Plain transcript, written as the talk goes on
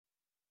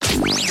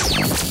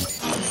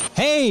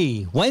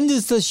Hey, when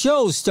does the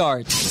show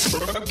start?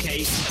 Okay.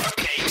 Let's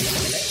begin.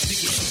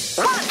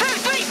 1, 2,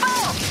 3,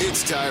 4.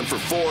 It's time for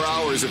 4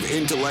 hours of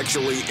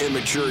intellectually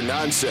immature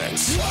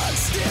nonsense.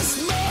 What's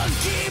this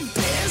monkey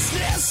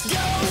business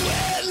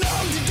going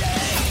on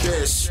today?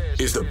 This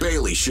is The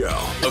Bailey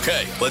Show.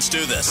 Okay, let's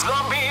do this. The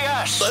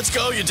BS. Let's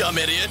go, you dumb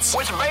idiots.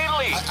 With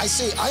Bailey. I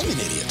say I'm an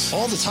idiot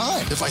all the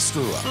time if I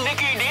screw up.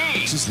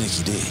 NickyD. She's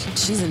NickyD.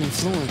 She's an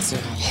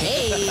influencer.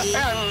 Hey.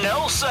 And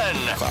Nelson.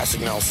 Classic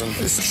Nelson.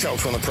 This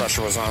choked when the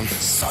pressure was on.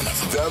 Son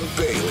of a... The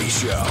Bailey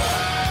Show.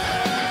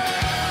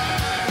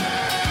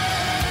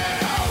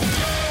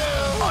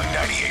 On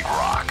 98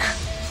 Rock.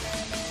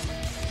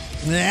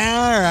 All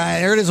right,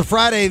 here it is, a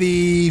Friday,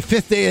 the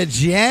 5th day of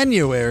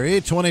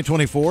January,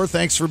 2024.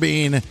 Thanks for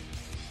being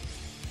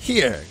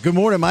here. Good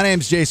morning. My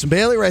name's Jason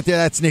Bailey. Right there,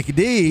 that's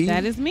NickyD.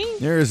 That is me.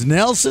 There's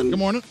Nelson. Good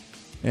morning.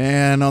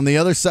 And on the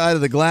other side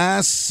of the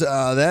glass,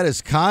 that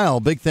is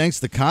Kyle. Big thanks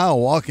to Kyle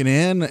walking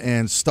in,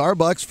 and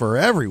Starbucks for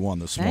everyone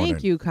this morning.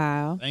 Thank you,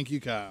 Kyle. Thank you,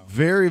 Kyle.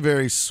 Very,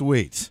 very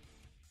sweet.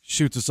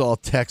 Shoots us all a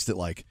text at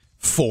like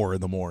 4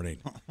 in the morning.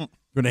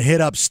 Going to hit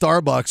up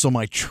Starbucks on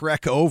my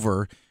trek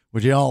over.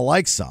 Would you all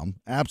like some?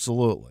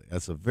 Absolutely.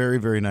 That's a very,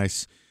 very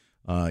nice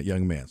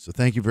young man. So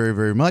thank you very,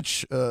 very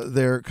much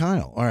there,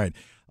 Kyle. All right.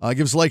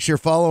 Give us a like, share,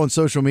 follow on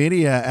social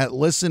media at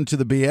Listen to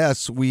the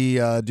BS. We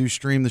do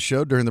stream the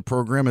show during the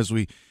program as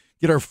we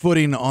get our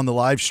footing on the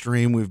live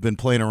stream. We've been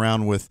playing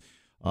around with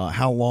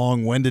how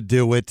long, when to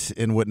do it,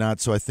 and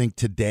whatnot. So I think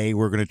today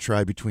we're going to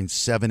try between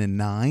 7 and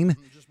 9.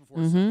 Just before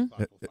 7 o'clock,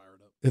 we'll fire it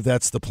up. If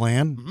that's the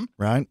plan,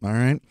 right? All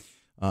right.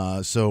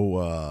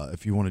 So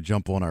if you want to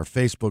jump on our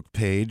Facebook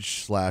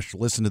page /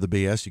 Listen to the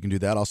BS, you can do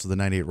that. Also the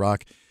 98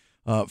 Rock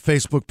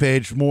Facebook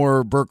page.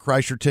 More Burt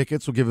Kreischer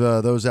tickets. We'll give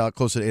those out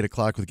close at 8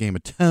 o'clock with Game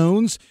of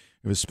Tones.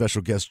 We have a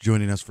special guest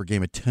joining us for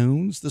Game of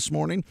Tones this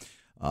morning.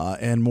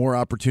 And more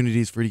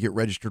opportunities for you to get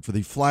registered for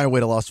the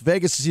flyaway to Las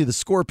Vegas to see the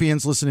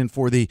Scorpions. Listening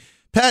for the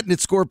patented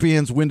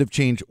Scorpions Wind of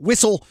Change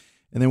whistle.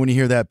 And then when you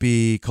hear that,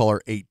 be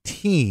caller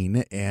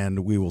 18,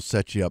 and we will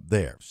set you up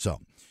there. So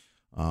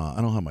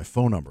I don't have my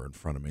phone number in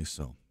front of me,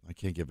 so I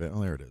can't give it.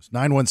 Oh, there it is.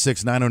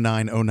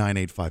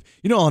 916-909-0985.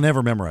 You know, I'll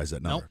never memorize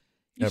that number. Nope.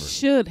 You Ever.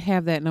 should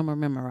have that number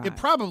memorized. It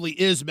probably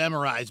is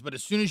memorized, but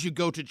as soon as you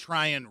go to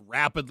try and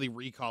rapidly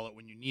recall it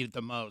when you need it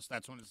the most,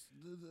 that's when it's...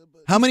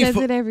 How many Says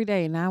it every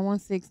day,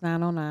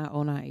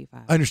 916-909-0985.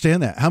 I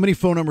understand that. How many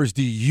phone numbers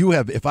do you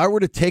have? If I were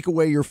to take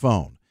away your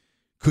phone,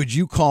 could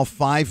you call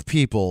 5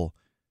 people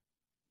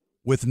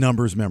with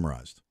numbers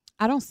memorized?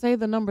 I don't say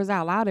the numbers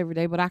out loud every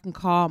day, but I can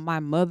call my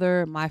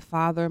mother, my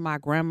father, my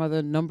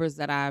grandmother, numbers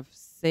that I've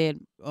said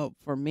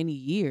for many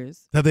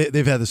years.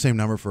 They've had the same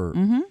number for,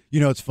 you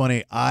know, it's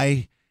funny.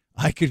 I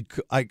could,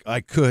 I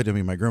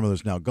mean, my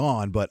grandmother's now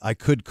gone, but I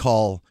could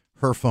call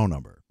her phone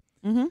number.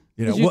 Mm-hmm.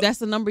 You know, that's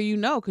the number you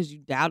know because you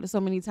dialed it so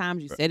many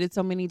times, you said it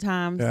so many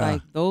times. Yeah.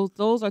 Like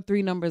those are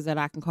 3 numbers that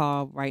I can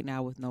call right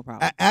now with no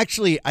problem.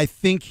 Actually, I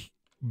think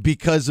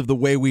because of the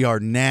way we are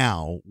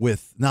now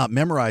with not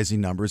memorizing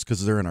numbers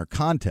because they're in our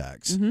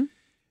contacts,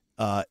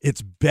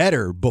 it's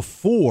better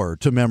before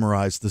to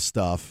memorize the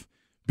stuff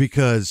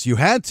because you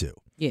had to.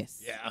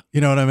 Yes. Yeah.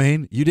 You know what I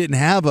mean? You didn't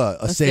have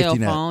a safety cell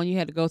net. phone. You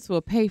had to go to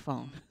a pay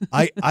phone.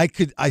 I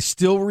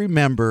still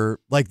remember,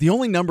 like, the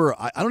only number,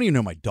 I don't even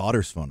know my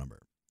daughter's phone number.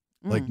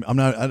 Like,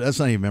 that's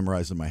not even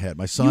memorized in my head.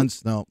 My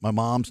son's, no. My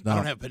mom's, no. I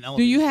don't have Penelope's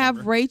Do you have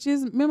number.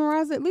 Rachel's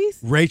memorized at least?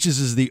 Rachel's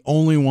is the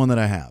only one that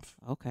I have.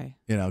 Okay.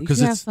 You know, because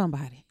it's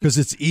somebody. Because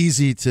it's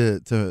easy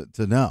to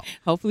know.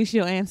 Hopefully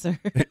she'll answer.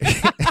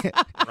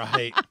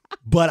 Right.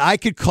 But I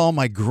could call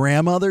my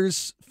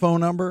grandmother's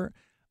phone number.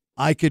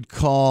 I could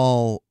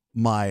call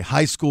my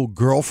high school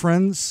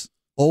girlfriend's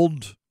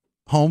old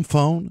home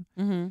phone.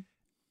 Mm-hmm.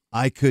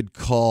 I could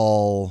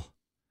call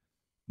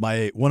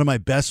one of my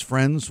best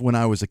friends when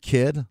I was a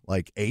kid,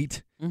 like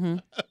 8.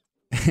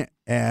 Mm-hmm.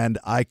 And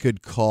I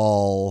could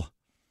call,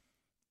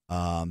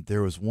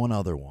 there was one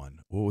other one.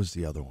 What was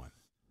the other one?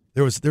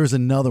 There was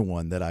another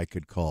one that I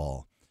could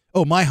call.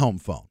 Oh, my home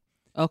phone.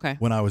 Okay.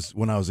 When I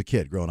was a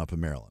kid growing up in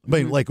Maryland. I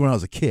mean, like when I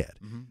was a kid.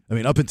 I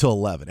mean, up until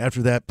 11.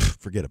 After that,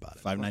 forget about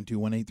it.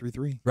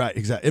 592-1833. Right,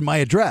 exactly. And my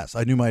address.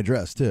 I knew my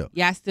address too.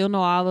 Yeah, I still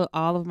know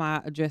all of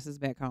my addresses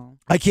back home.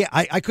 I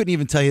couldn't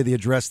even tell you the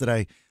address that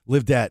I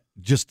lived at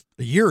just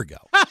a year ago.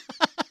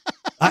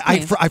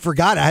 I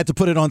forgot. I had to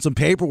put it on some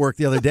paperwork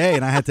the other day,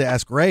 and I had to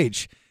ask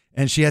Rach,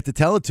 and she had to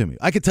tell it to me.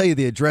 I could tell you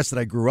the address that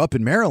I grew up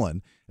in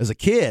Maryland as a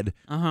kid,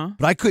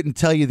 but I couldn't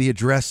tell you the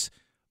address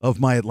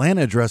of my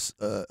Atlanta address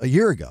a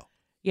year ago.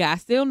 Yeah, I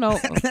still know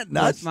nuts?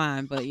 what's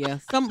mine, but yeah,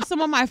 some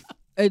of my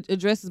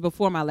addresses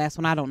before my last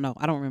one, I don't know.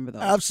 I don't remember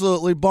those.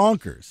 Absolutely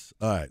bonkers.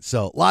 All right,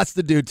 so lots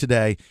to do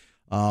today.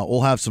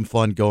 We'll have some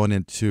fun going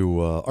into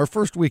our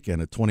first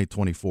weekend of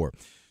 2024.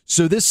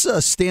 So this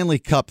Stanley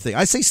Cup thing,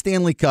 I say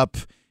Stanley Cup,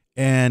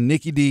 and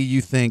NickyD,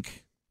 you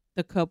think?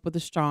 The cup with the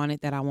straw in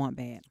it that I want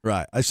bad.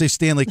 Right. I say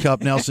Stanley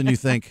Cup. Nelson, you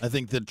think? I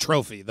think the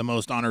trophy, the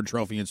most honored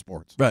trophy in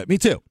sports. Right, me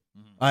too.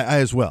 I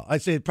as well.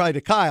 I'd say probably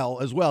to Kyle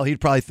as well.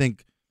 He'd probably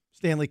think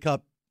Stanley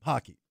Cup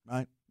hockey,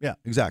 right? Yeah,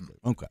 exactly.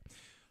 Okay.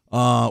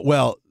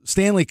 Well,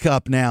 Stanley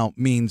Cup now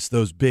means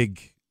those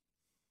big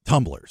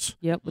tumblers.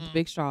 Yep, with the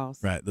big straws.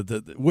 Right,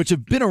 which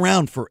have been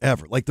around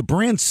forever. Like the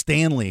brand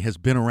Stanley has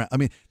been around. I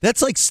mean,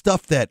 that's like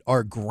stuff that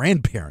our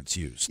grandparents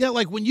used. Yeah,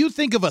 like when you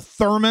think of a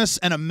thermos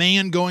and a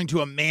man going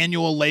to a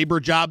manual labor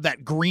job,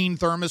 that green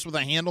thermos with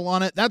a handle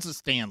on it, that's a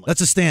Stanley.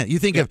 That's a Stanley. You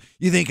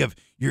think of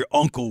your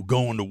uncle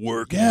going to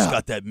work and he's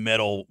got that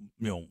metal,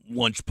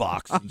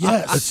 lunchbox.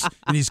 Yes.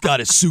 And he's got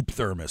his soup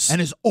thermos.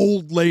 And his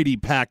old lady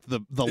packed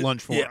the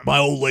lunch for him. My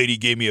old lady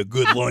gave me a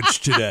good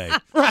lunch today.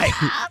 Right.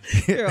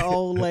 Your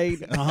old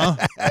lady. Uh-huh.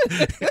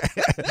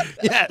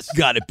 Yes.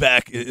 Got it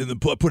back put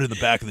it in the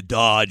back of the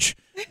Dodge.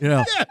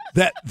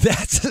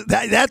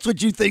 That's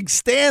what you think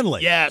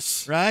Stanley.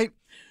 Yes. Right?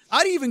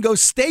 I'd even go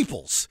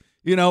Staples,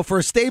 for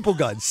a staple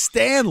gun.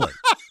 Stanley.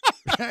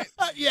 Right?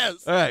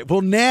 Yes. All right.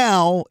 Well,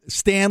 now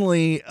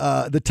Stanley,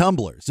 the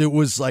tumblers. It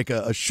was like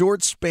a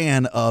short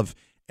span of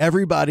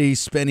everybody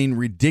spending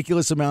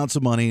ridiculous amounts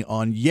of money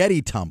on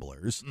Yeti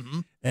tumblers,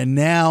 and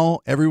now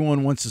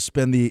everyone wants to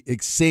spend the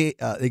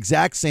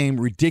exact same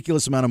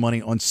ridiculous amount of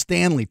money on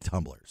Stanley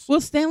tumblers.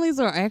 Well, Stanleys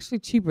are actually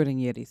cheaper than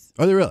Yetis.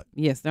 Are they really?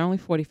 Yes, they're only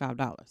 $45.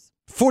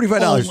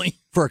 $45 Only.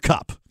 for a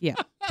cup. Yeah.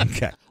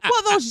 Okay.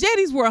 Well, those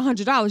Yetis were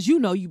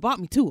 $100. You bought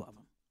me 2 of them.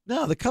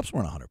 No, the cups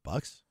weren't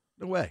 $100.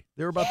 No way.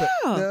 They were about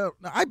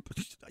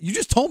you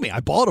just told me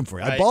I bought them for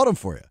you. Right. I bought them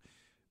for you.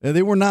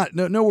 They were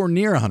nowhere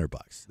near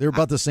 $100. They were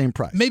about the same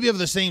price. Maybe of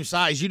the same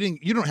size. You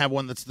don't have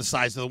one that's the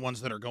size of the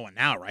ones that are going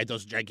now, right?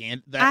 Those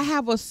gigantic. I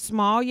have a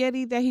small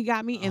Yeti that he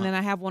got me, and then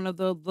I have one of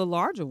the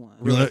larger ones.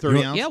 Really,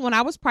 30 ounce? Yeah, when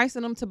I was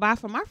pricing them to buy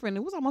for my friend,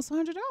 it was almost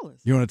 $100.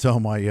 You want to tell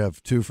him why you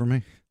have 2 for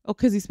me? Oh,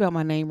 because he spelled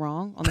my name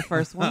wrong on the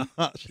first one.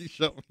 She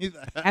showed me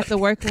that. After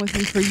working with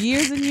me for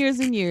years and years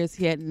and years,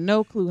 he had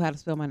no clue how to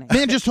spell my name.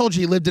 Man just told you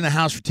he lived in a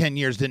house for 10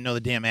 years, didn't know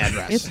the damn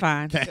address. It's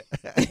fine.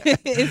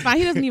 It's fine.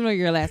 He doesn't even know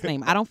your last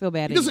name. I don't feel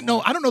bad He doesn't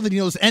anymore. know. I don't know that he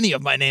knows any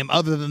of my name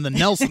other than the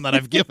Nelson that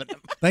I've given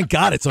him. Thank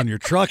God it's on your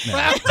truck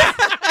now.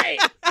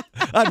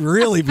 I'd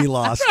really be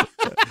lost.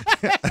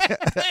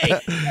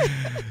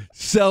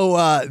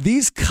 So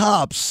these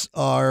cups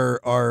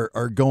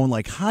are going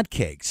like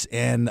hotcakes,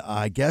 and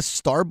I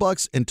guess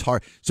Starbucks and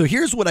Target. So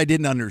here's what I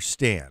didn't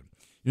understand.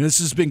 This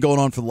has been going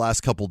on for the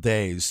last couple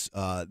days.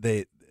 I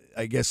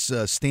guess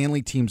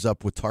Stanley teams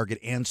up with Target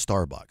and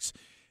Starbucks,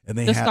 and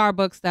they have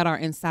Starbucks that are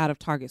inside of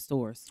Target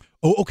stores.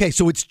 Oh, okay.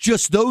 So it's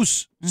just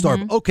those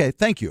Starbucks. Okay,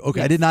 thank you. Okay,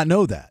 Yes. I did not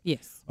know that.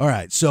 Yes. All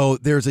right. So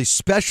there's a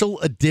special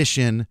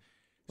edition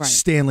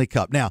Stanley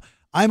Cup. Now,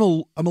 I'm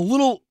a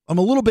little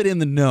bit in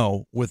the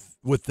know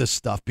with this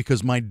stuff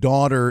because my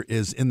daughter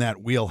is in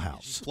that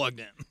wheelhouse. She's plugged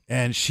in.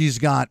 And she's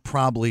got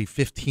probably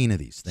 15 of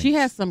these things. She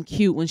has some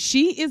cute ones.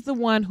 She is the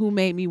one who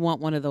made me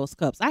want one of those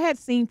cups. I had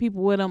seen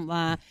people with them,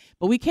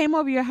 but we came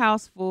over your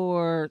house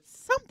for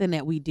something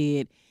that we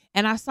did,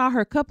 and I saw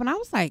her cup, and I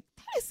was like,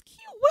 that is cute.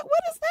 What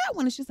is that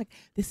one? And she's like,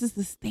 this is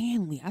the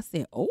Stanley. I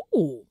said, oh,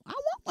 I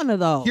want one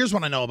of those. Here's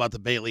what I know about the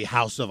Bailey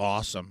House of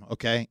Awesome,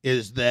 okay,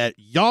 is that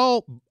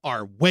y'all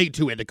are way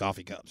too into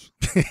coffee cups.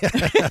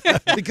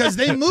 Because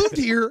they moved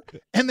here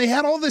and they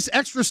had all this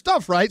extra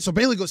stuff, right? So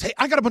Bailey goes, hey,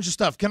 I got a bunch of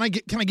stuff. Can I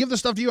give this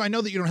stuff to you? I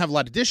know that you don't have a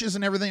lot of dishes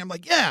and everything. I'm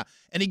like, yeah.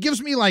 And he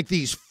gives me like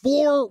these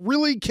 4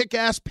 really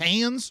kick-ass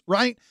pans,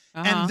 right?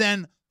 And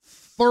then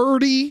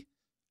 30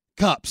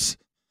 cups.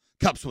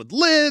 Cups with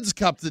lids,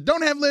 cups that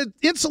don't have lids,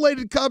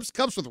 insulated cups,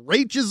 cups with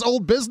Rachel's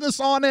old business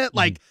on it.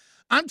 Like,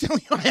 I'm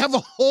telling you, I have a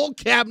whole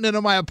cabinet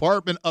in my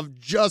apartment of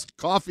just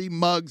coffee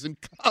mugs and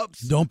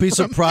cups. Don't be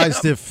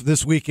surprised if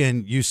this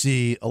weekend you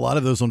see a lot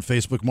of those on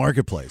Facebook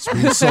Marketplace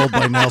being sold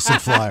by Nelson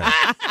Flyer.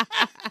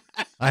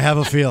 I have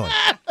a feeling.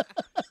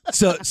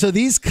 So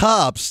these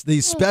cups,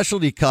 these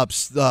specialty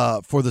cups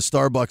for the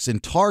Starbucks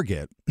and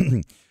Target,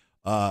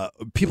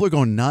 people are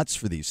going nuts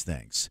for these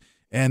things.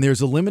 And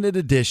there's a limited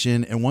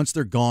edition, and once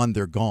they're gone,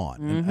 they're gone.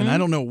 And I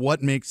don't know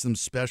what makes them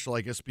special, I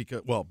guess,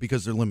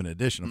 because they're limited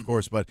edition, of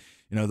course, but,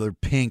 they're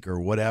pink or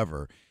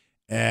whatever.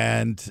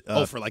 And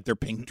for like their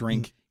pink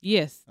drink.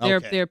 Yes,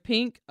 they're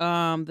pink.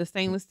 The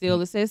stainless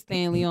steel. It says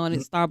Stanley on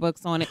it,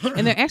 Starbucks on it,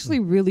 and they're actually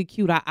really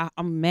cute.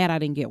 I'm mad I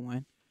didn't get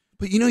one.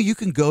 But you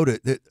can go to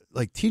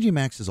TJ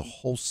Maxx is a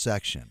whole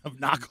section Of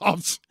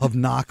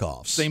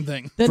knockoffs. Same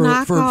thing. The for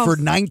knockoffs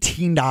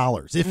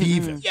 $19, if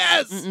even.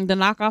 Yes. The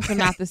knockoffs are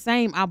not the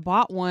same. I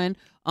bought one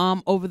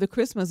over the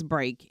Christmas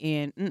break,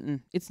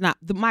 and it's not.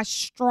 My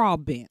straw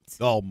bent.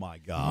 Oh my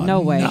God! No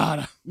way.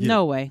 Nada.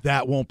 No way.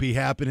 That won't be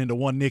happening to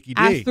one NickyD.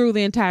 I threw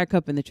the entire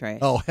cup in the trash.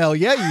 Oh hell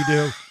yeah, you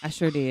do! I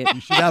sure did.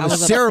 You should have I a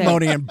was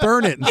ceremony and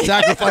burn it and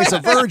sacrifice a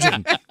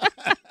virgin.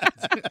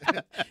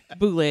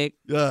 Bootleg.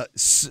 Well,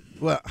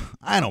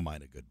 I don't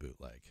mind a good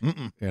bootleg.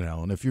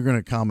 And if you're going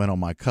to comment on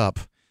my cup,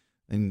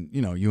 then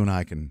you and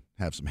I can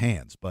have some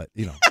hands. But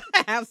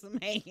Have some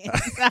hands.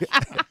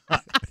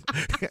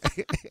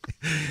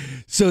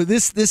 So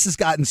this has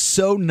gotten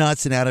so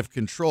nuts and out of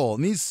control.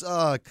 And these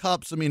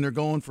cups, they're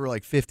going for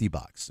like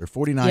 $50. They're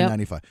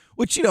 $49.95,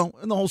 which in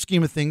the whole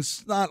scheme of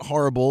things, not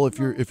horrible if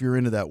you're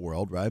into that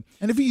world, right?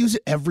 And if you use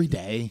it every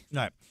day.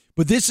 Right.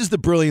 But this is the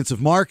brilliance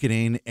of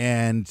marketing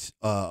and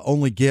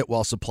only get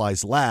while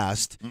supplies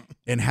last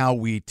and how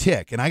we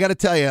tick. And I got to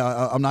tell you,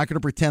 I'm not going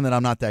to pretend that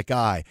I'm not that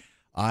guy.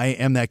 I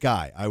am that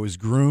guy. I was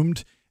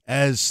groomed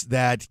as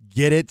that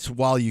get it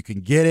while you can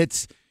get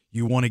it.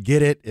 You want to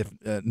get it if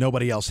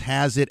nobody else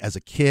has it. As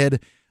a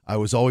kid, I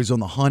was always on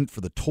the hunt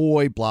for the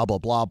toy, blah, blah,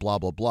 blah, blah,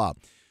 blah, blah.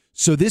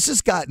 So this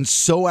has gotten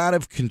so out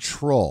of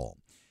control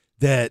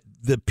that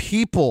the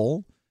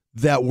people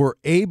that were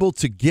able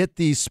to get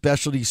these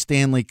specialty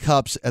Stanley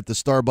Cups at the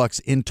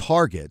Starbucks in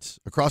Targets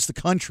across the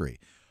country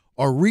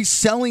are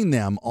reselling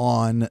them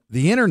on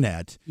the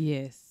internet.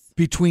 Yes.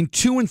 Between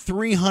 $200 and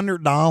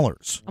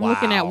 $300. I'm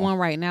looking at one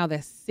right now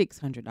that's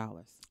 $600.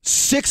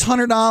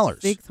 $600.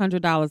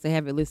 $600 they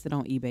have it listed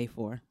on eBay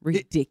for.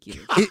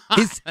 Ridiculous.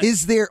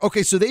 Is there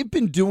okay? So they've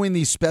been doing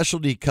these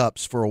specialty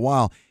cups for a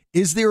while.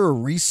 Is there a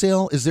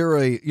resale? Is there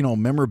a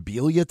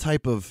memorabilia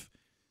type of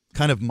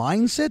kind of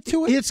mindset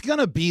to it? It's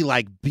gonna be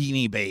like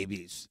Beanie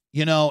Babies,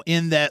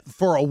 in that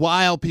for a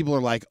while people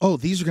are like, oh,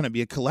 these are gonna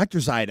be a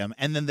collector's item,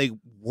 and then they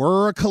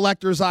were a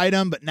collector's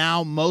item, but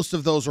now most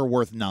of those are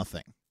worth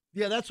nothing.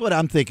 Yeah, that's what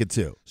I'm thinking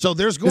too. So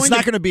it's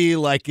not going to be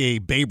like a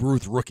Babe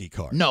Ruth rookie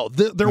card. No,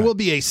 there will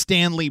be a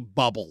Stanley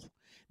bubble.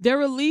 They're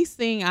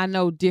releasing, I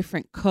know,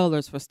 different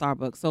colors for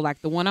Starbucks. So,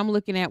 like the one I'm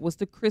looking at was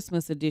the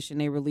Christmas edition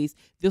they released.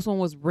 This one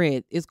was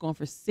red. It's going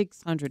for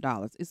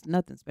 $600. It's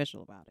nothing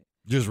special about it.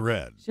 Just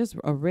red. It's just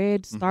a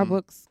red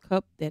Starbucks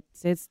cup that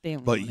says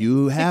Stanley. But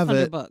you have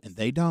it, $600. and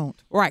they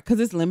don't. Right, because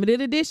it's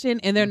limited edition,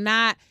 and they're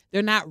not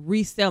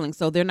reselling.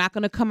 So they're not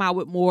going to come out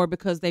with more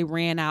because they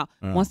ran out.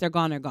 Once they're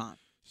gone, they're gone.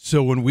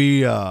 So when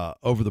we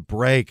over the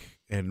break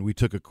and we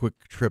took a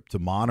quick trip to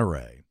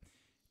Monterey.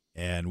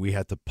 And I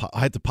had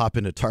to pop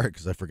into Target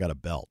because I forgot a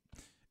belt.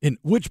 And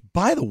which,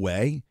 by the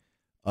way,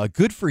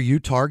 good for you,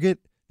 Target.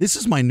 This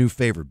is my new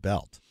favorite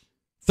belt.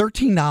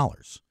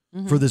 $13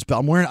 for this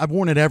belt. I've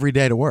worn it every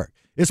day to work.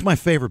 It's my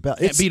favorite belt.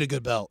 Can't beat a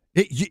good belt.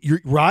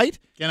 You're right.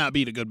 Cannot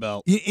beat a good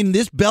belt. And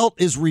this belt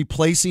is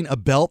replacing a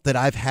belt that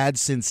I've had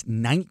since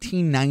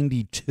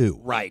 1992.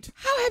 Right.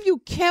 How have you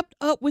kept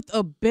up with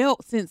a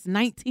belt since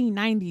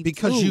 1992?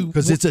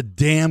 Because it's a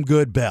damn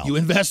good belt. You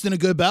invest in a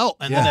good belt,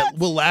 and then it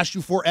will last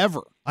you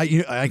forever.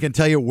 I can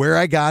tell you where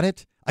I got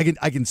it.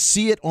 I can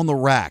see it on the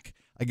rack.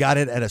 I got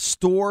it at a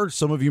store.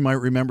 Some of you might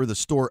remember the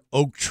store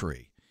Oak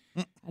Tree.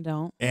 I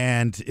don't.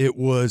 And it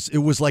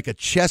was like a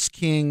Chess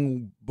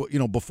King,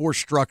 before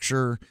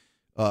Structure,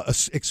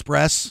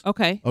 Express.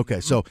 Okay.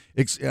 So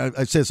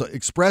I said so.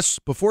 Express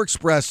before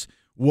Express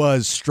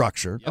was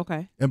Structure. Yep.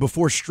 Okay. And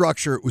before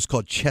Structure, it was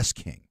called Chess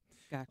King.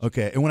 Gotcha.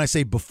 Okay. And when I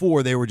say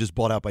before, they were just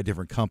bought out by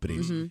different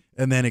companies.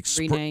 Mm-hmm. And then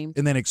Renamed.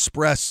 And then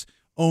Express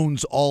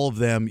owns all of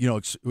them.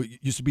 It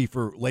used to be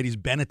for ladies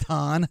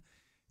Benetton.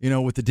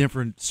 With the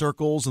different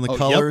circles and the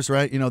colors,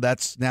 right?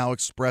 That's now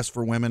Express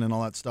for women and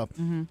all that stuff.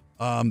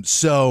 Mm-hmm.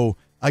 So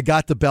I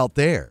got the belt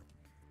there,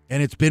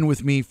 and it's been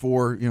with me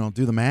for,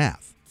 do the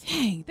math.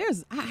 Dang,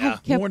 I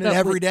have kept worn up it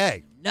every with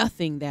day.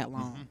 Nothing that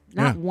long.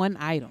 Not one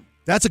item.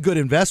 That's a good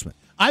investment.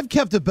 I've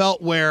kept a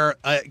belt where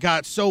it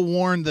got so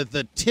worn that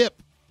the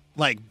tip,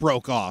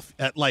 broke off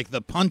at,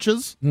 the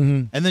punches,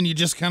 and then you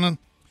just kind of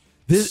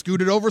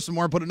scoot it over some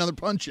more and put another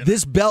punch in.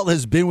 This belt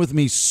has been with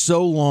me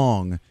so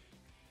long.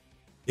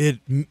 I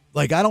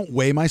don't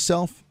weigh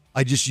myself.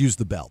 I just use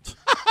the belt.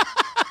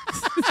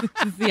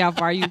 To see how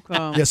far you've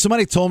come. Yeah,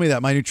 somebody told me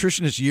that. My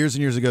nutritionist years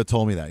and years ago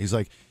told me that. He's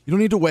like, you don't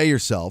need to weigh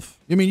yourself.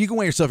 I mean, you can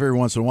weigh yourself every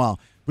once in a while.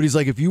 But he's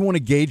like, if you want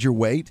to gauge your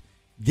weight,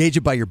 gauge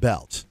it by your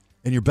belt.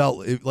 And your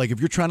belt, if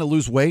you're trying to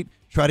lose weight,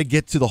 try to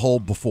get to the hole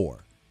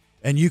before.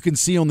 And you can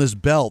see on this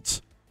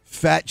belt,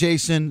 fat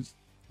Jason,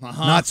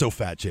 not so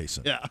fat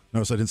Jason. Yeah.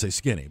 Notice I didn't say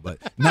skinny, but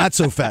not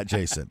so fat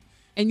Jason.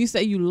 And you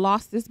say you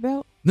lost this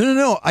belt?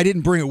 No. I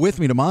didn't bring it with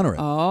me to Monterey.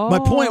 Oh. My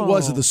point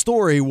was that the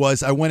story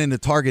was I went into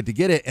Target to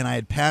get it, and I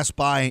had passed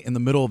by in the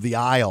middle of the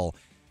aisle.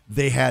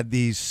 They had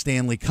these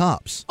Stanley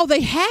Cups. Oh,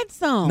 they had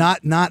some.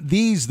 Not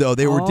these, though.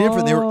 They were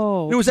different. It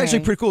was okay. actually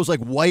pretty cool. It was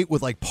like white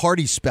with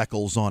party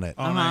speckles on it.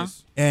 Oh,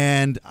 nice.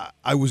 And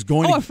I was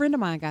going to... a friend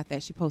of mine got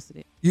that. She posted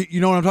it. You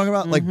know what I'm talking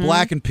about? Like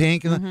black and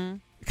pink and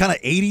kind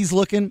of 80s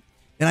looking.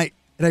 And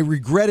I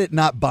regretted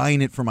not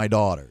buying it for my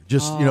daughter.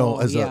 Just,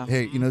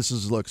 hey,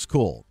 this looks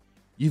cool.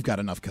 You've got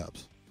enough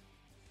cups.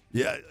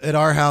 Yeah, at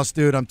our house,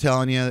 dude, I'm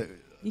telling you.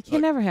 You can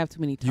never have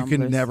too many tumblers. You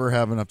can never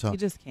have enough time. You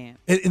just can't.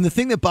 And the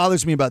thing that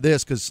bothers me about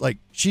this, because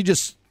she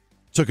just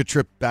took a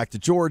trip back to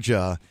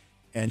Georgia,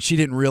 and she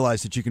didn't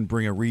realize that you can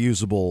bring a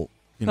reusable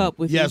cup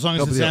with you. As long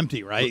as it's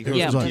empty, right? It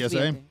goes to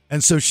TSA.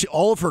 And so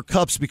all of her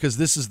cups, because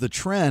this is the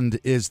trend,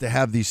 is to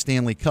have these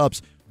Stanley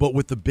cups, but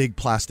with the big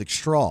plastic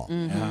straw.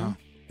 Mm-hmm. Yeah.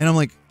 And I'm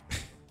like,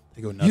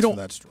 they go nuts for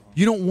that straw.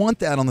 You don't want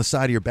that on the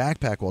side of your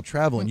backpack while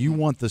traveling. You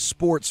want the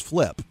sports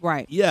flip.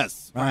 Right.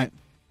 Yes. Right.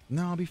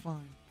 No, I'll be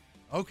fine.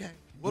 Okay.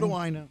 What do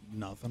I know?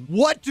 Nothing.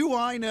 What do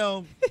I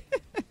know?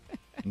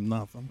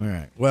 Nothing. All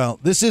right. Well,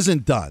 this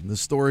isn't done.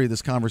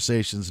 This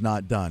conversation's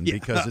not done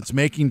because it's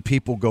making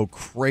people go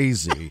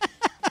crazy.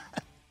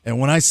 And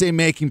when I say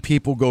making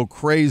people go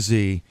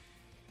crazy,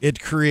 it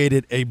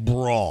created a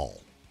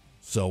brawl.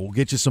 So we'll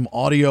get you some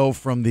audio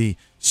from the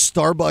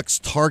Starbucks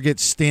Target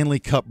Stanley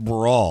Cup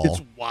brawl.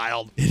 It's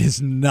wild. It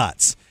is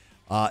nuts.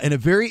 And a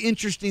very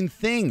interesting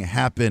thing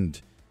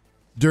happened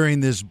during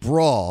this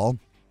brawl,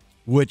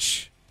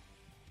 which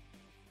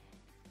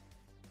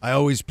I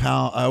always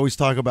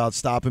talk about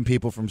stopping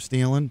people from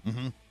stealing.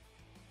 Mm-hmm.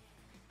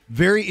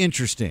 Very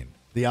interesting,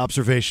 the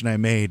observation I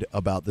made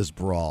about this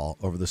brawl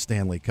over the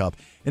Stanley Cup.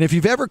 And if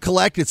you've ever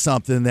collected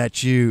something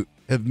that you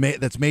have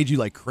that's made you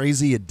like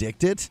crazy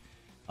addicted,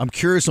 I'm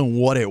curious on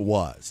what it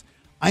was.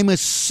 I'm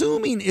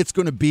assuming it's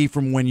going to be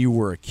from when you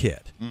were a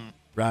kid,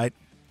 right?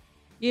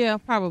 Yeah,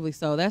 probably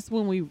so. That's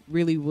when we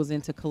really was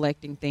into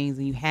collecting things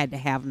and you had to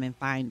have them and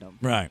find them.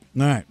 Right.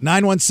 All right.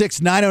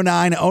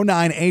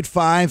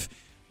 916-909-0985.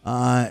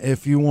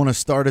 If you want to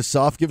start us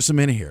off, give us a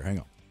minute here. Hang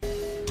on.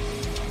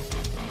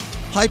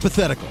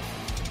 Hypothetical.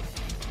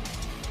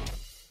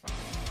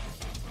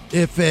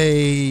 If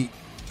a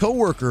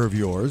coworker of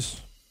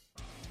yours,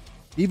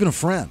 even a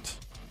friend,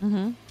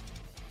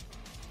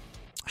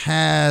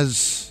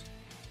 has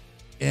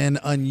an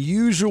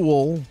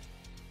unusual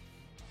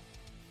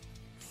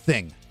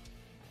thing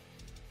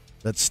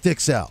that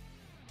sticks out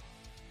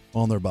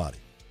on their body,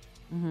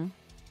 do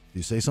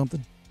you say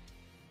something?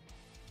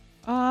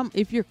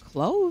 If you're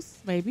close,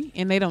 maybe,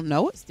 and they don't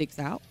know it sticks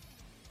out.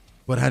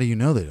 But how do you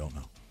know they don't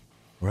know?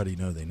 Or how do you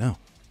know they know?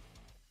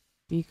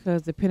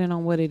 Because depending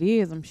on what it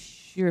is, I'm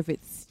sure if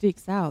it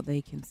sticks out,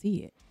 they can see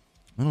it.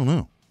 I don't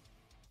know.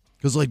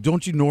 Because, like,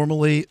 don't you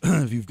normally,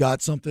 if you've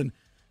got something,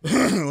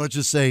 let's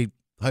just say,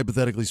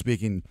 hypothetically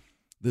speaking,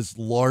 this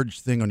large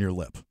thing on your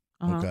lip,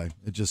 okay?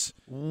 It just...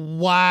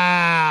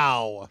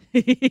 Wow.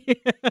 If it's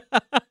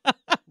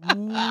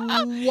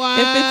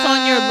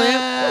on your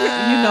lip,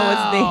 you know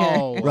it's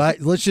there.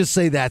 Right? Let's just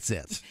say that's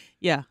it.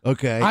 Yeah.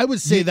 Okay. I would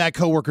say that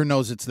coworker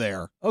knows it's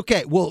there.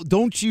 Okay. Well,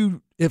 don't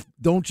you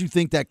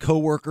think that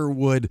coworker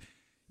would,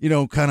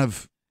 kind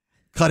of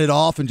cut it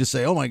off and just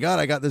say, "Oh my God,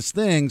 I got this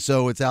thing,"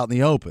 so it's out in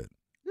the open?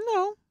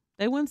 No,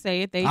 they wouldn't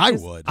say it. I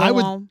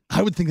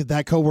would think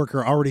that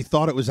coworker already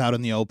thought it was out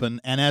in the open,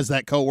 and as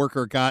that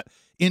coworker got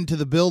into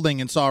the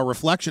building and saw a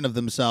reflection of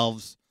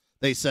themselves,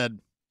 they said,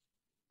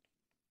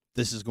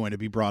 "This is going to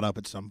be brought up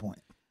at some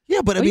point."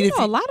 Yeah, but I mean, you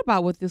know a lot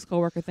about what this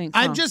coworker thinks.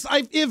 Huh?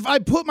 If I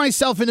put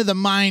myself into the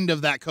mind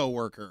of that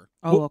coworker.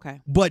 Oh, okay.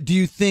 But do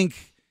you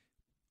think?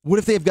 What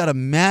if they've got a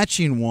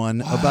matching one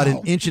about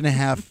an inch and a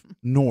half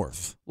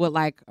north? What,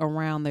 like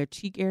around their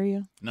cheek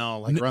area?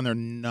 No, like around their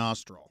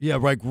nostril. Yeah,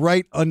 like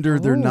right under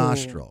their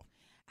nostril.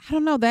 I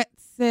don't know. That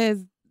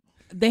says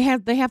they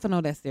have to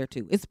know that's there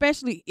too,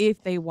 especially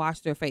if they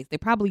wash their face. They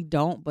probably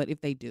don't, but if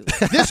they do,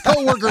 this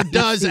coworker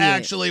does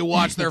actually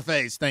wash their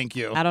face. Thank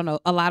you. I don't know.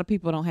 A lot of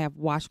people don't have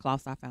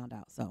washcloths. I found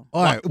out. So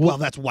all right. Well,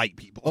 that's white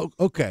people.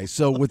 Okay.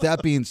 So with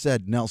that being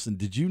said, Nelson,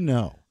 did you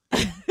know?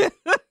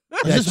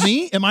 Is this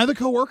me? Am I the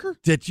coworker?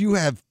 That you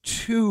have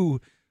two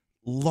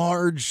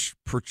large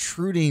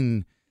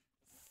protruding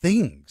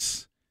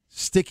things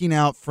sticking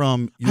out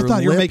from your lip? I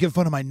thought you were making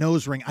fun of my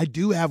nose ring. I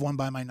do have one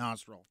by my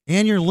nostril.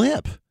 And your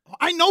lip.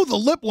 I know the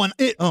lip one.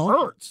 It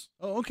hurts.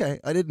 Oh,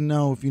 okay. I didn't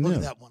know if you Look knew.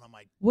 at that one on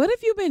my... What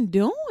have you been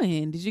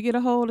doing? Did you get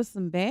a hold of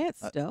some bad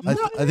stuff? I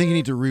think you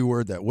need to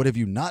reword that. What have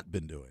you not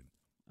been doing?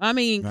 I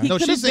mean, Right. he No,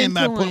 could she's have saying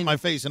been I put doing my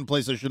face in a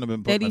place I shouldn't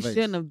have been that putting he my face.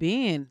 shouldn't have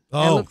been.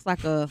 Oh. That looks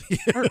like a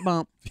hurt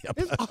bump.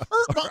 It's a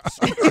hurt bump.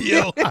 Screw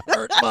you.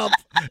 Hurt bump.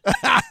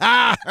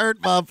 Hurt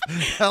bump.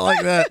 I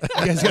like that.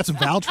 You guys got some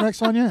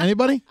Valtrex on you?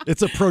 Anybody?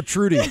 It's a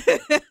protruding.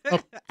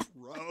 Protruding.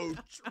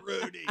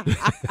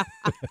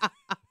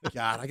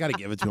 God, I got to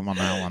give it to him on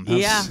that one.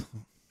 Yeah.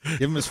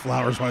 Give him his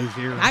flowers while he's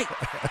here.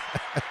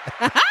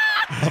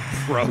 A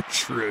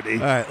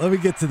protruding. All right, let me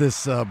get to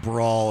this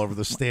brawl over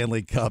the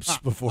Stanley Cups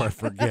before I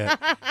forget.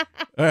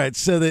 All right,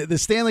 so the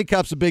Stanley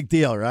Cup's a big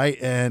deal, right?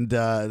 And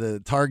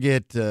the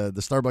Target, the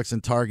Starbucks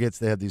and Targets,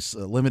 they have these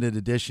limited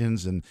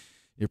editions, and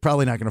you're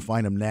probably not going to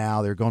find them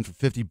now. They're going for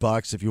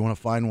 $50. If you want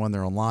to find one,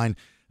 they're online.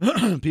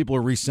 People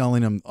are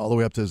reselling them all the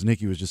way up to, as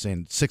Nicky was just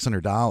saying,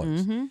 $600.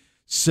 Mm-hmm.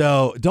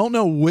 So don't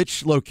know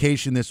which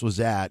location this was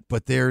at,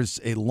 but there's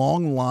a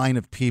long line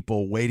of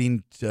people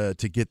waiting to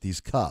get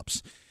these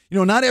cups.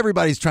 Not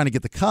everybody's trying to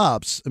get the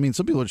cups. I mean,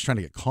 some people are just trying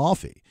to get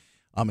coffee,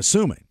 I'm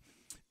assuming.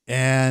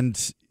 And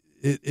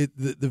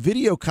the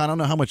video, I don't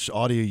know how much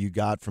audio you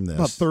got from this.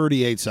 About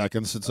 38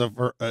 seconds. It's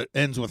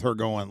ends with her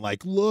going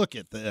like, "Look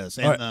at this."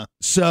 And right.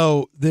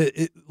 So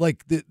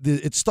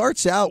it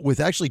starts out with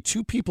actually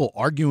two people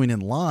arguing in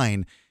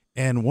line,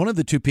 and one of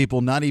the two people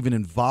not even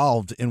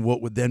involved in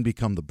what would then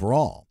become the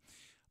brawl.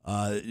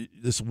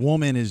 This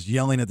woman is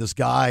yelling at this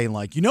guy and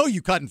like,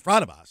 you cut in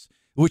front of us,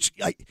 which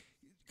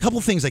couple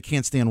things I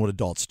can't stand what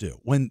adults do.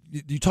 When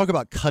you talk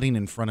about cutting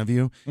in front of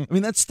you, I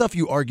mean, that's stuff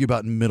you argue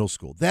about in middle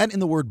school. That and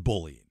the word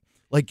bullying.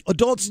 Like,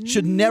 adults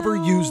should never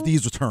use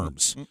these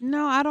terms.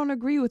 No, I don't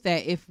agree with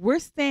that. If we're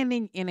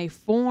standing in a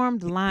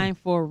formed line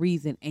for a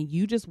reason and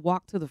you just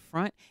walk to the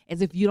front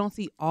as if you don't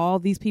see all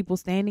these people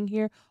standing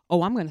here,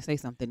 I'm going to say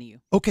something to you.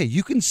 Okay,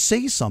 you can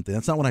say something.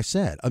 That's not what I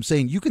said. I'm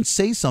saying you can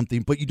say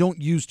something, but you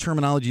don't use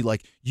terminology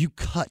like, you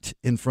cut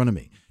in front of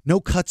me. No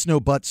cuts, no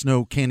butts,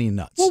 no candy and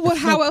nuts. Well,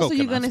 how No else are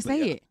you going to coconuts, but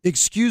say yeah. it?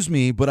 Excuse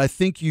me, but I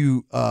think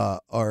you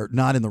are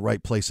not in the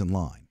right place in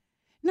line.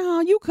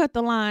 No, you cut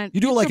the line.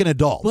 You do it like an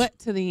adult. Butt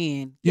to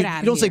the end. You, Get out you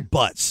of don't say here.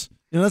 butts.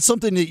 That's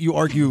something that you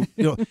argue.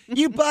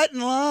 You butt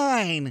in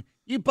line.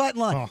 You butt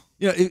in line. Oh.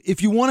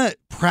 If you want to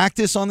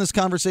practice on this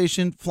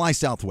conversation, fly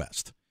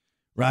Southwest,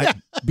 right?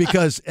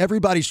 Because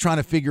everybody's trying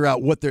to figure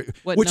out what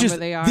which is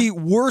they are. the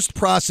worst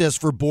process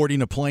for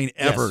boarding a plane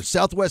ever. Yes.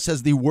 Southwest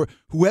has the worst.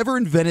 Whoever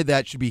invented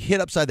that should be hit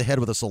upside the head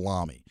with a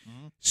salami.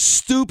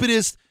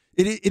 Stupidest.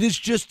 It is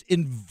just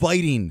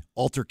inviting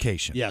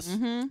altercation. Yes.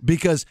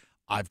 Because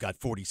I've got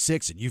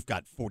 46 and you've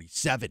got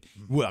 47.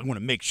 Well, I want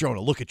to make sure I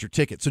want to look at your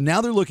ticket. So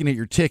now they're looking at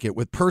your ticket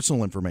with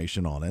personal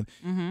information on it.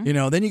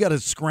 Then you got to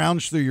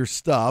scrounge through your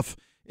stuff.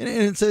 And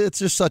it's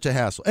just such a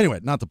hassle. Anyway,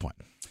 not the point.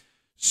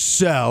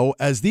 So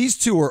as these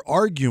two are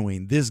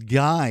arguing, this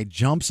guy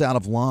jumps out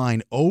of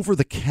line over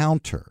the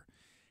counter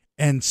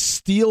and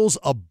steals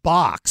a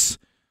box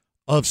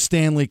of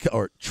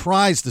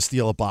tries to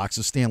steal a box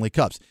of Stanley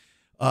Cups.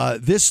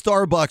 This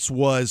Starbucks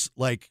was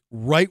like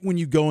right when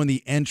you go in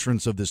the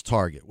entrance of this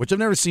Target, which I've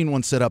never seen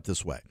one set up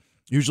this way.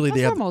 Usually That's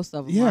they have where most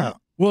of them Yeah. are.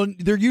 Well,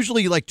 they're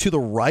usually like to the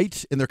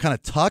right and they're kind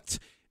of tucked.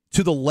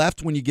 To the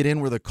left when you get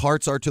in where the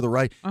carts are to the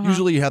right.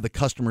 Usually you have the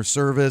customer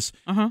service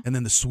and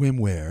then the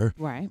swimwear.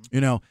 Right.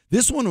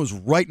 This one was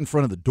right in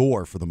front of the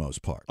door for the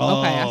most part. Okay,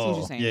 I see what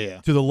you're saying. Yeah.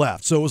 To the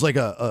left. So it was like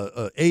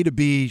a A to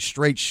B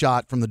straight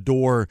shot from the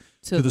door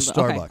to the Starbucks.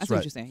 Okay, I see right.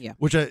 what you're saying, yeah.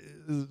 Which I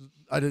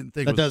didn't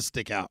think That was does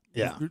stick out.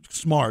 Yeah.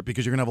 smart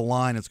because you're going to have a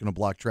line that's going to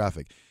block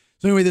traffic.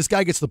 So anyway, this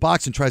guy gets the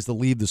box and tries to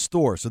leave the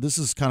store. So this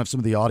is kind of some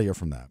of the audio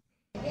from that.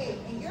 Hey,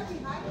 and you're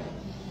behind me.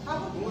 How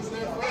about you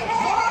stay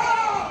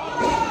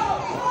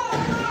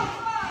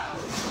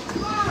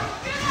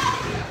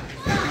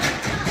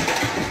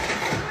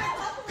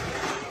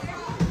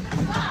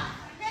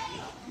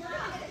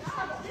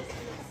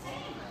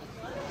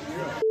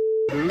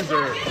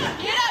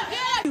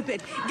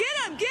Stupid. Get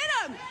him.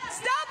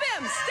 Stop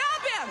him.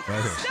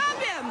 Right here.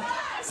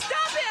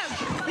 Stop him.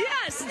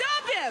 Yeah,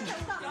 stop him.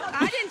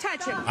 I didn't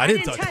touch him. I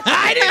didn't touch him.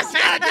 I didn't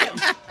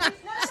touch him.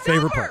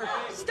 Favorite part.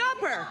 Stop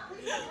her.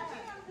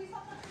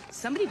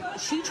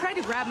 She tried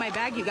to grab my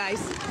bag, you guys.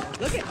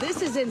 Look at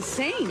this is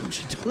insane.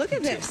 Look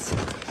at this.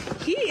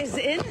 He is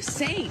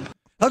insane.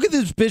 How could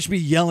this bitch be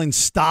yelling,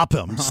 stop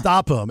him,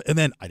 and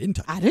then I didn't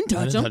touch him. I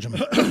didn't touch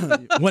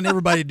him. Want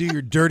everybody to do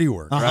your dirty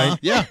work, right?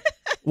 Yeah.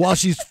 While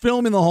she's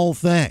filming the whole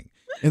thing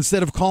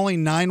instead of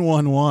calling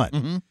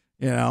 911.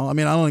 I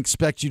don't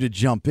expect you to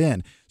jump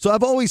in. So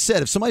I've always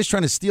said if somebody's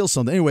trying to steal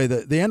something, anyway,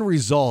 the end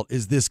result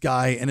is this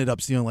guy ended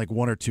up stealing like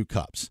 1 or 2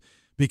 cups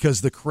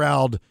because the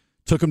crowd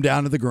took him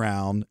down to the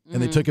ground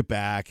and they took it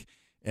back.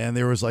 And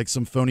there was like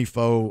some phony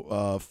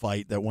faux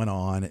fight that went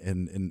on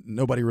and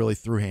nobody really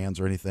threw hands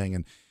or anything.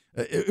 And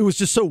it was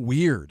just so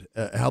weird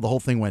how the whole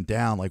thing went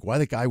down. Like why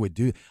the guy would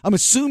do. I'm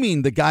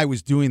assuming the guy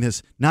was doing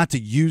this not to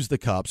use the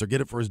cups or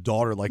get it for his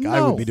daughter like I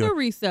would be doing. To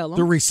resell them.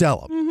 To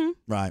resell them.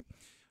 Right.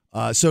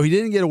 So he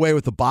didn't get away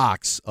with the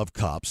box of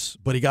cups,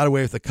 but he got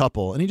away with a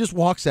couple. And he just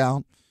walks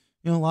out,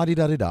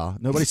 la-di-da-di-da.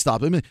 Nobody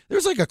stopped him.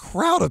 There's like a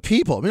crowd of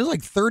people. There's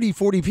like 30,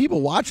 40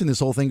 people watching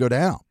this whole thing go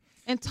down.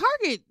 And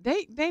Target,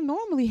 they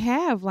normally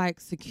have like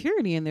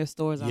security in their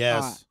stores. I thought.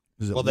 Yes.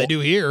 Is it Well, they do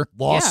here.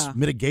 Loss Yeah.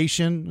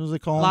 mitigation, what is it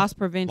called? Loss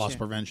prevention. Loss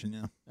prevention,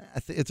 yeah.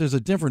 There's a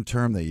different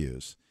term they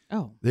use.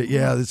 Oh.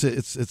 Yeah, it's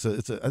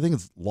I think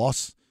it's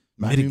loss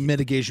mitigation.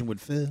 Mitigation would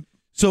fit.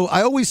 So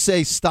I always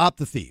say stop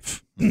the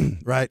thief,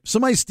 right?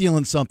 Somebody's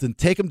stealing something,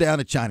 take them down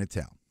to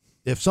Chinatown.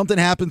 If something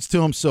happens to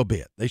them, so be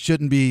it. They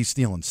shouldn't be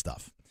stealing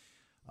stuff.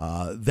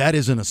 That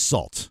is an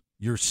assault.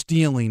 You're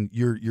stealing.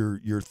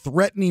 You're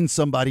threatening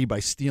somebody by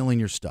stealing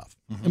your stuff.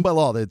 And by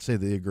law, they'd say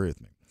they agree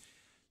with me.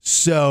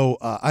 So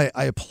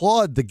I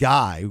applaud the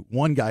guy,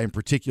 one guy in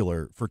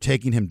particular, for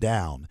taking him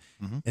down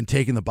and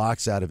taking the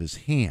box out of his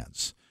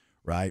hands,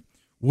 right?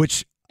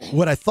 Which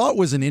what I thought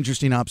was an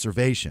interesting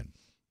observation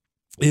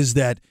is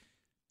that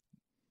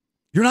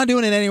you're not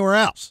doing it anywhere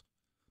else.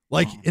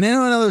 Like in any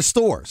other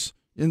stores.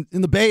 In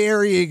the Bay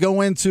Area, you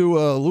go into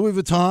Louis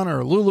Vuitton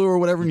or Lulu or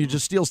whatever, and you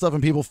just steal stuff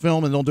and people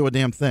film and don't do a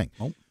damn thing.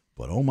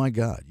 But oh my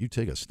God, you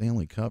take a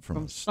Stanley Cup from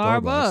a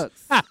Starbucks.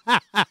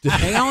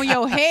 They on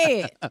your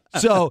head.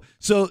 So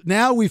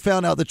now we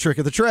found out the trick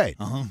of the trade.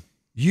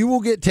 You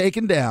will get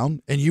taken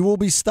down and you will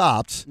be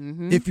stopped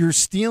if you're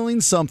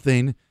stealing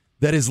something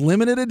that is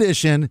limited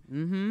edition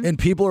and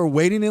people are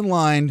waiting in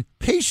line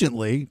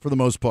patiently, for the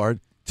most part,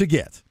 to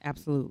get.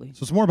 Absolutely.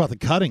 So it's more about the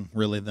cutting,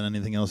 really, than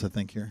anything else, I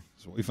think, here.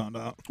 That's what we found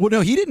out. Well,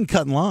 no, he didn't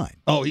cut in line.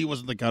 Oh, he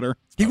wasn't the cutter?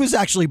 He was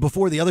actually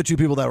before the other two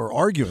people that were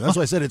arguing. That's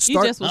why I said it He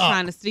started. just was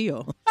trying to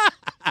steal.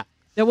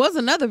 There was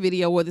another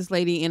video where this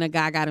lady and a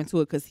guy got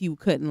into it because he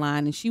cut in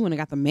line, and she went and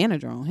got the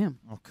manager on him.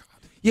 Oh, God.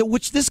 Yeah,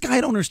 which this guy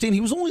I don't understand.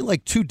 He was only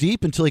like 2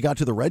 deep until he got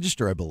to the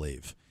register, I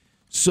believe.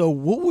 So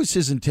what was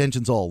his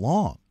intentions all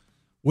along?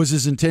 Was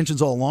his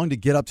intentions all along to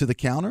get up to the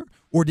counter?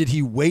 Or did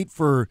he wait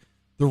for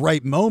the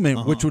right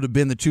moment, which would have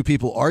been the two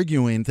people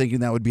arguing, thinking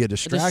that would be a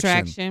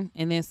distraction.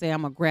 And then say,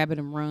 I'm going to grab it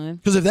and run.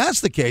 Because if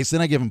that's the case,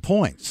 then I give him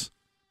points.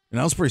 And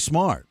that was pretty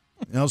smart.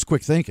 And that was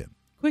quick thinking.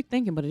 Quick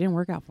thinking, but it didn't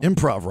work out for him.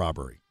 Improv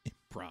robbery.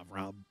 Improv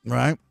rob.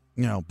 Right?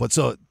 But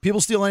so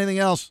people steal anything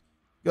else,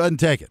 go ahead and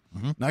take it.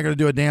 Not going to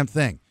do a damn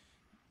thing.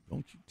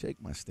 Don't you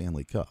take my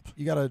Stanley Cup.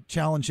 You got to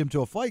challenge him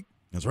to a fight.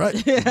 That's right.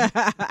 That's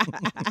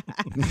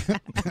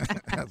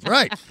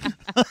right.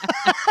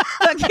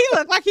 Look, he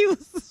looked like he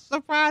was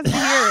surprised to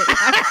hear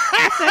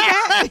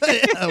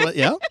it.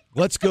 Yeah.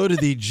 Let's go to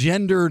the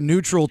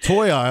gender-neutral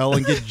toy aisle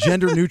and get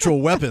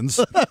gender-neutral weapons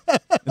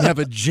and have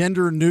a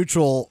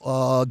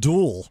gender-neutral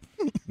duel.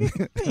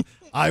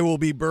 I will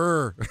be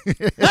Burr.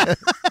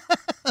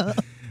 All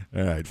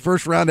right.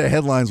 First round of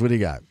headlines. What do you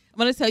got? I'm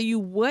going to tell you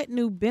what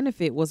new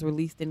benefit was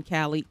released in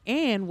Cali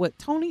and what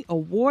Tony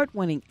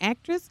Award-winning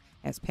actress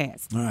has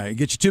passed. All right,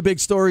 get you two big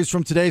stories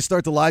from today.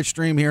 Start the live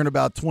stream here in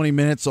about 20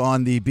 minutes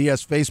on the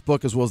BS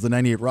Facebook as well as the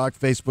 98 Rock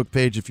Facebook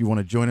page if you want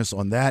to join us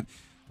on that.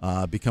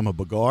 Become a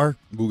Bugar.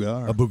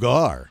 Bugar. A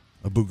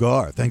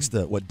Bugar. Thanks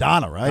to,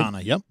 Donna, right?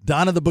 Donna, yep.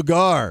 Donna the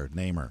Bugar,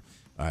 name her.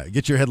 All right,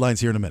 get your headlines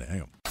here in a minute.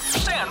 Hang on.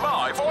 Stand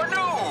by for news.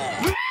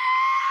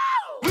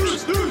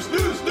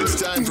 It's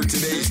time for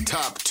today's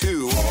top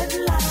 2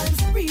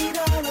 Headlines, read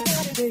all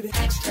about it, baby.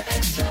 Extra,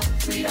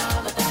 read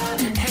all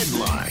about it.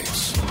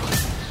 headlines.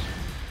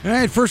 All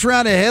right, first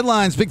round of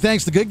headlines. Big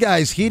thanks to Good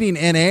Guys Heating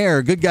and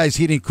Air,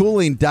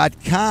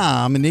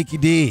 goodguysheatingcooling.com, and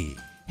NickyD.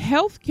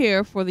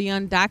 Healthcare for the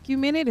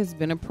undocumented has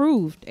been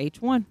approved.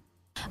 H1.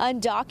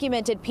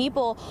 Undocumented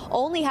people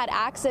only had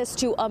access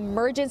to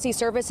emergency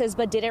services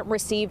but didn't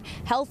receive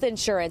health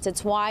insurance.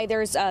 It's why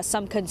there's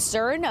some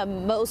concern.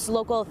 Most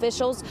local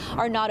officials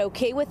are not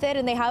okay with it,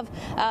 and they have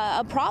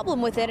a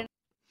problem with it.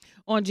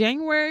 On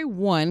January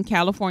 1,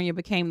 California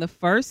became the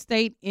first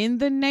state in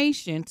the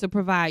nation to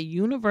provide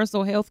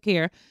universal health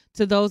care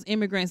to those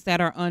immigrants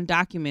that are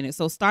undocumented.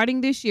 So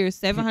starting this year,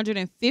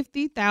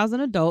 750,000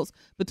 adults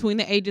between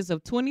the ages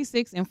of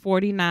 26 and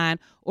 49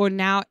 are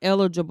now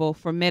eligible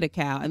for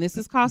Medi-Cal. And this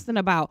is costing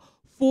about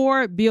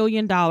 $4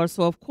 billion.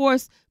 So, of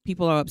course,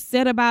 people are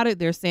upset about it.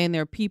 They're saying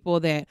there are people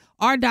that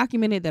are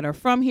documented that are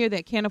from here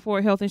that can't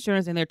afford health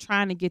insurance, and they're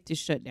trying to get this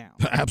shut down.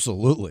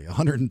 Absolutely,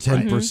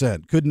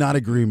 110%. Could not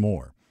agree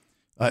more.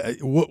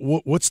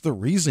 What's the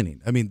reasoning?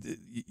 I mean,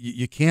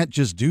 you can't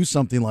just do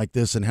something like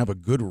this and have a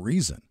good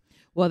reason.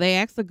 Well, they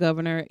asked the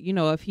governor,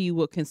 if he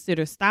would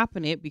consider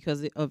stopping it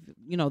because of,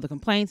 the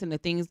complaints and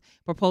the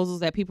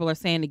proposals that people are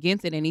saying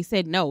against it. And he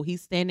said, no,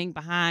 he's standing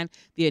behind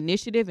the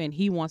initiative and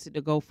he wants it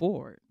to go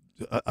forward.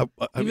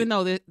 Even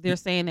though they're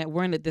saying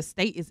that the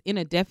state is in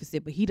a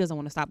deficit, but he doesn't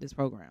want to stop this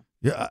program.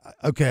 Yeah.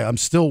 Okay. I'm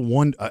still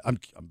I'm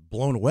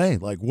blown away.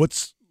 Like,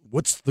 what's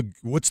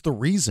the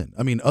reason?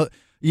 I mean,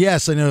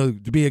 yes, I know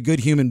to be a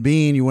good human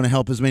being, you want to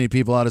help as many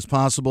people out as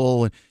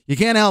possible, and you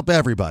can't help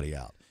everybody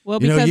out. Well,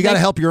 you got to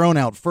help your own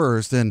out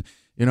first. And,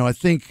 I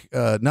think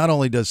not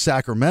only does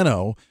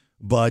Sacramento,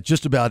 but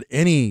just about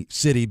any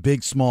city,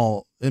 big,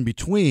 small, in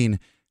between,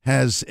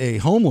 has a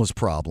homeless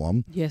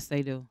problem. Yes,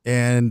 they do.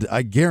 And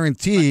I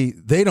guarantee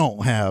they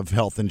don't have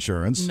health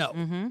insurance.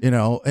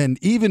 No. And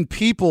even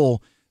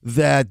people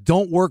that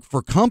don't work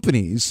for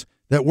companies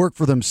that work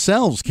for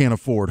themselves can't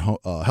afford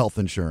health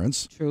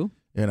insurance. True.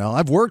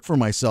 I've worked for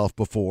myself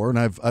before, and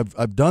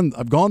I've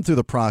gone through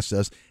the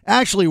process.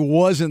 Actually,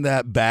 wasn't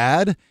that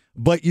bad,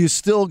 but you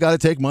still got to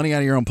take money out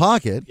of your own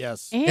pocket.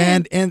 Yes.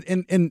 And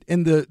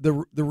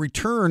the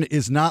return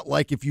is not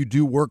like if you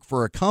do work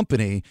for a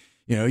company,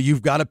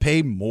 you've got to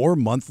pay more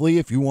monthly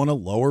if you want a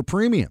lower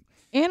premium.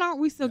 And aren't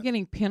we still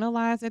getting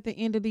penalized at the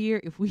end of the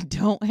year if we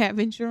don't have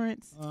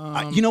insurance?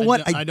 You know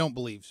what? I don't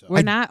believe so.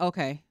 We're not?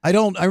 Okay. I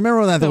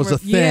remember that was a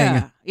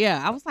thing.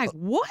 Yeah. I was like,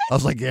 what? I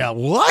was like, yeah,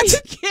 what? Are you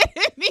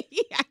kidding me?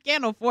 I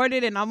can't afford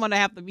it and I'm going to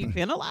have to be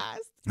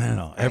penalized? I don't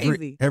know.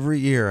 Crazy. Every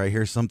year I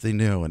hear something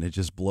new and it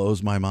just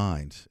blows my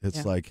mind.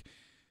 It's like,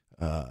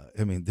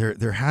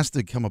 there has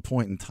to come a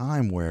point in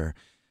time where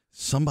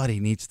somebody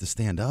needs to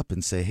stand up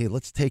and say, hey,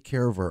 let's take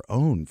care of our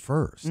own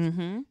first.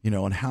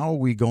 And how are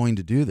we going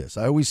to do this?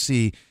 I always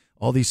see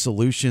all these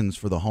solutions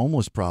for the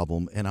homeless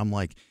problem, and I'm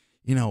like,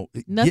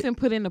 nothing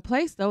put into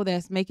place, though,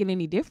 that's making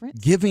any difference.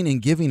 Giving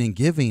and giving and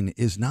giving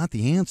is not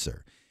the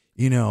answer.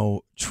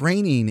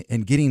 Training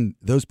and getting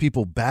those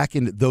people back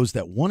into, those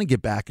that want to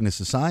get back into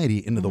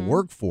society, into the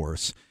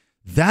workforce,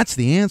 that's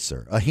the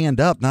answer. A hand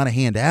up, not a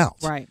hand out.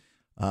 Right.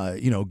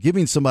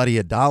 Giving somebody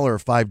 $1 or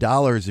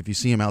 $5 if you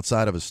see them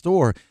outside of a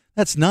store,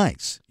 that's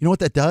nice. You know what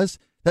that does?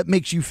 That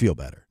makes you feel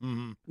better.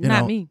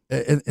 Not me.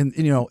 And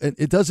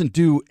it doesn't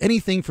do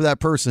anything for that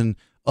person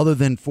other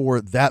than for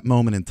that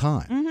moment in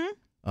time.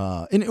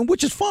 And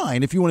which is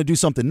fine if you want to do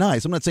something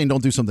nice. I'm not saying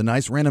don't do something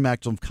nice. Random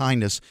acts of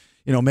kindness,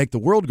 make the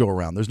world go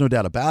around. There's no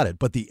doubt about it.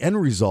 But the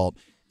end result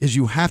is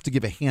you have to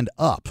give a hand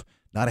up,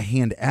 not a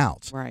hand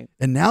out. Right.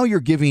 And now you're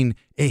giving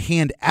a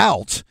hand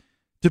out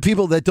to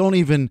people that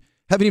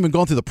haven't even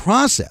gone through the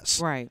process.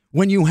 Right.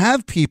 When you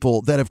have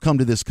people that have come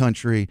to this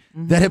country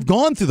that have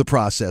gone through the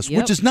process,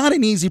 which is not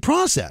an easy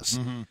process.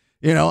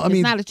 You know, I mean,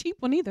 it's not a cheap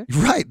one either.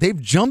 Right. They've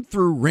jumped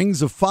through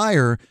rings of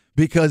fire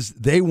because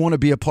they want to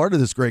be a part of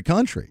this great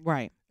country.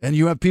 Right. And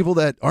you have people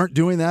that aren't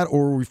doing that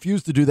or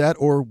refuse to do that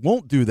or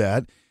won't do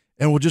that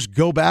and will just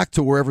go back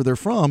to wherever they're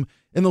from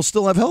and they'll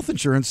still have health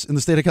insurance in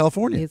the state of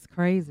California. It's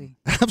crazy.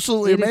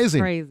 Absolutely amazing.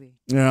 It's crazy.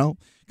 You know,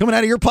 coming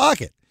out of your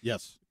pocket.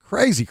 Yes.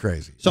 Crazy,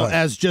 crazy. So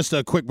as just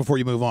a quick before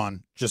you move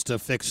on, just to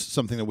fix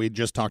something that we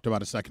just talked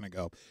about a second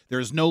ago, there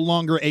is no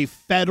longer a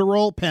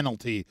federal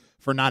penalty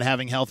for not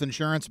having health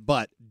insurance,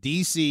 but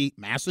D.C.,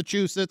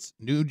 Massachusetts,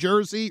 New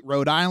Jersey,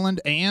 Rhode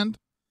Island, and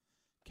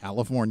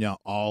California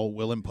all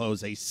will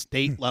impose a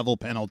state-level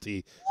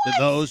penalty to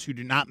those who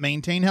do not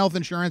maintain health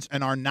insurance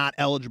and are not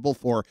eligible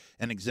for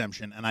an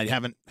exemption. And I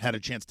haven't had a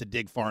chance to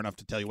dig far enough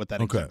to tell you what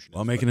that exemption is.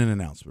 I'm making an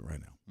announcement right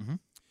now. Mm-hmm.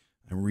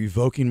 I'm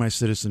revoking my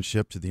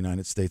citizenship to the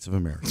United States of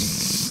America.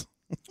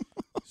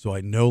 So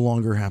I no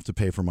longer have to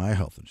pay for my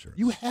health insurance.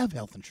 You have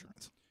health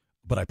insurance.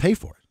 But I pay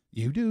for it.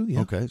 You do,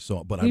 yeah. Okay,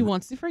 so but he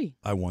wants it free.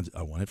 I want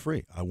it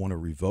free. I want to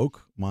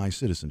revoke my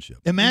citizenship.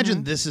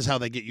 Imagine this is how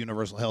they get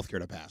universal health care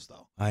to pass,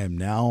 though. I am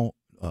now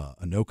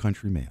a no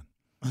country man.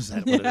 Is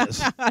that what it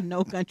is?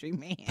 No country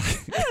man.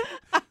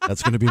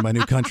 That's going to be my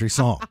new country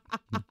song.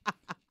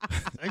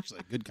 It's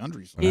actually a good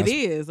country song. It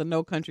is a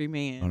no country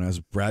man. I'm going to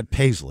ask Brad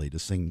Paisley to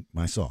sing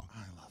my song.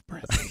 I love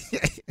Brad Paisley.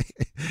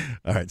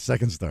 All right,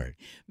 second story.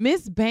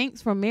 Miss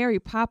Banks from Mary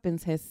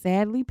Poppins has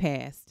sadly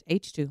passed.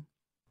 H2.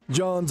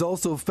 Johns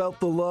also felt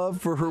the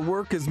love for her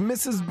work as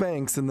Mrs.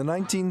 Banks in the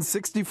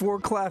 1964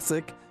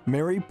 classic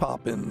Mary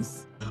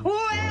Poppins.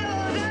 Well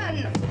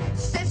done,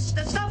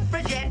 Sister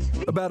Suffragette.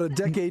 About a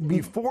decade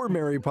before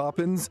Mary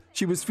Poppins,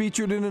 she was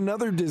featured in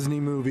another Disney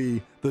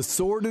movie, The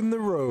Sword and the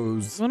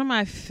Rose. One of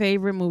my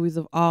favorite movies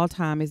of all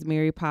time is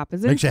Mary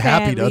Poppins. Makes you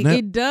happy, doesn't it?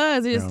 It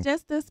does. It's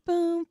just a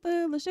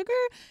spoonful of sugar.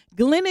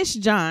 Glynis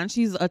John,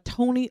 she's a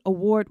Tony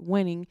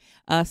Award-winning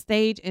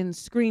stage and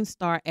screen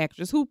star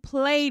actress who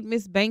played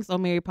Miss Banks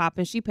on Mary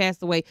Poppins. She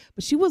passed away,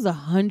 but she was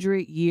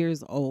 100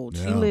 years old.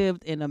 Yeah. She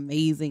lived an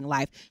amazing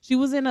life. She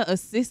was in an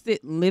assisted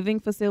living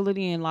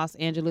facility in Los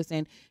Angeles,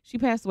 and she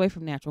passed away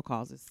from natural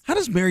causes. How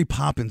does Mary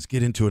Poppins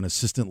get into an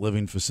assisted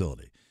living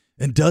facility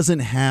and doesn't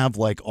have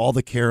like all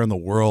the care in the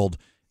world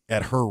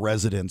at her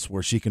residence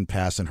where she can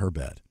pass in her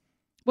bed?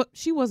 Well,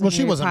 she wasn't.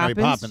 She wasn't Mary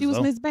Poppins. She was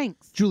though. Miss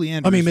Banks. Julie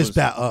Andrews.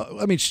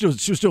 I mean, she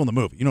was still in the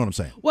movie. You know what I'm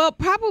saying? Well,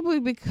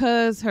 probably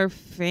because her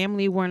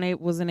family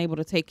wasn't able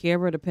to take care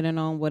of her, depending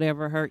on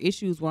whatever her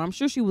issues were. I'm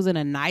sure she was in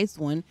a nice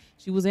one.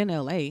 She was in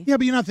L.A. Yeah,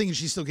 but you're not thinking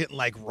she's still getting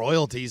like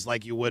royalties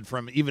like you would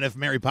from even if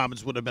Mary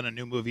Poppins would have been a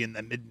new movie in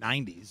the mid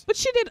 '90s. But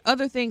she did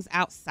other things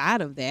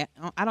outside of that.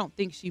 I don't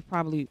think she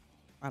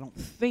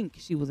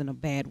was in a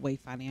bad way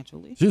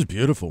financially. She was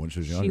beautiful when she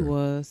was younger. She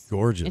was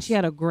gorgeous, and she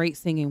had a great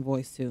singing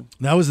voice too.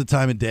 That was the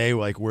time of day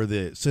like where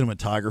the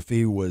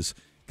cinematography was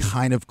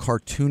kind of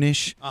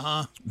cartoonish.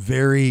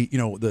 Very,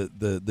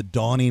 the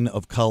dawning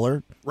of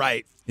color.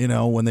 Right.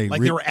 When they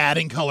they were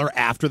adding color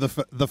after the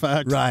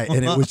fact. Right,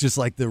 and it was just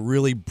like the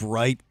really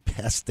bright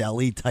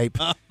pastel-y type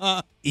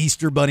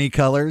Easter bunny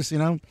colors.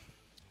 All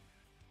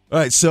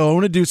right, so I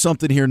want to do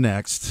something here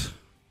next.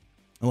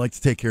 I like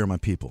to take care of my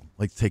people.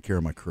 I like to take care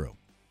of my crew.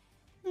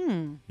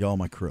 Y'all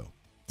my crew.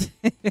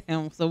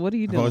 So what are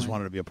you doing? I've always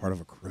wanted to be a part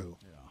of a crew.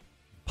 Yeah.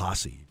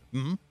 Posse.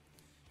 Mm-hmm.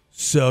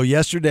 So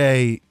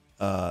yesterday,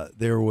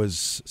 there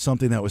was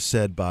something that was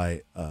said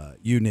by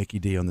you,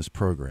 NickyD, on this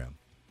program.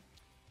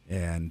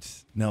 And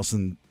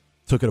Nelson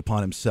took it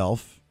upon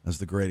himself, as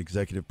the great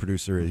executive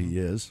producer he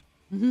is,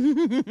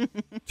 to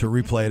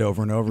replay it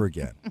over and over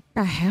again.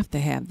 I have to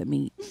have the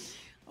meat.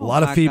 A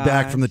lot of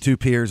feedback from the two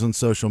peers on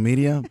social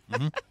media.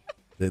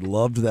 They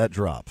loved that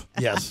drop.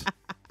 Yes.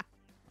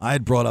 I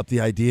had brought up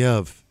the idea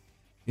of,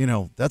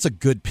 that's a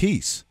good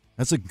piece.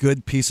 That's a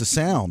good piece of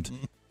sound.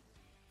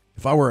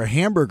 If I were a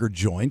hamburger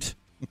joint,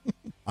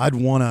 I'd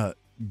want to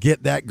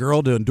get that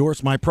girl to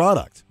endorse my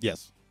product.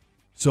 Yes.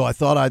 So I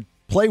thought I'd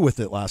play with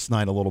it last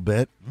night a little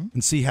bit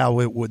and see how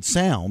it would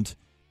sound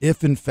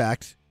if, in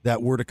fact,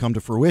 that were to come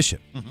to fruition.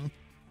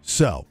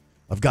 So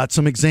I've got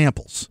some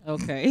examples.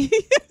 Okay.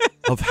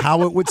 of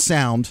how it would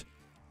sound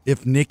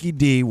if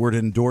NickyD were to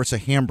endorse a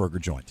hamburger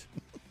joint.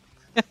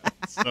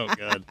 So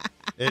good.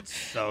 It's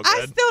so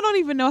good. I still don't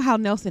even know how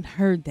Nelson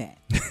heard that.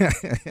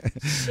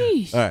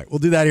 Sheesh. All right, we'll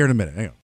do that here in a minute. Hang on.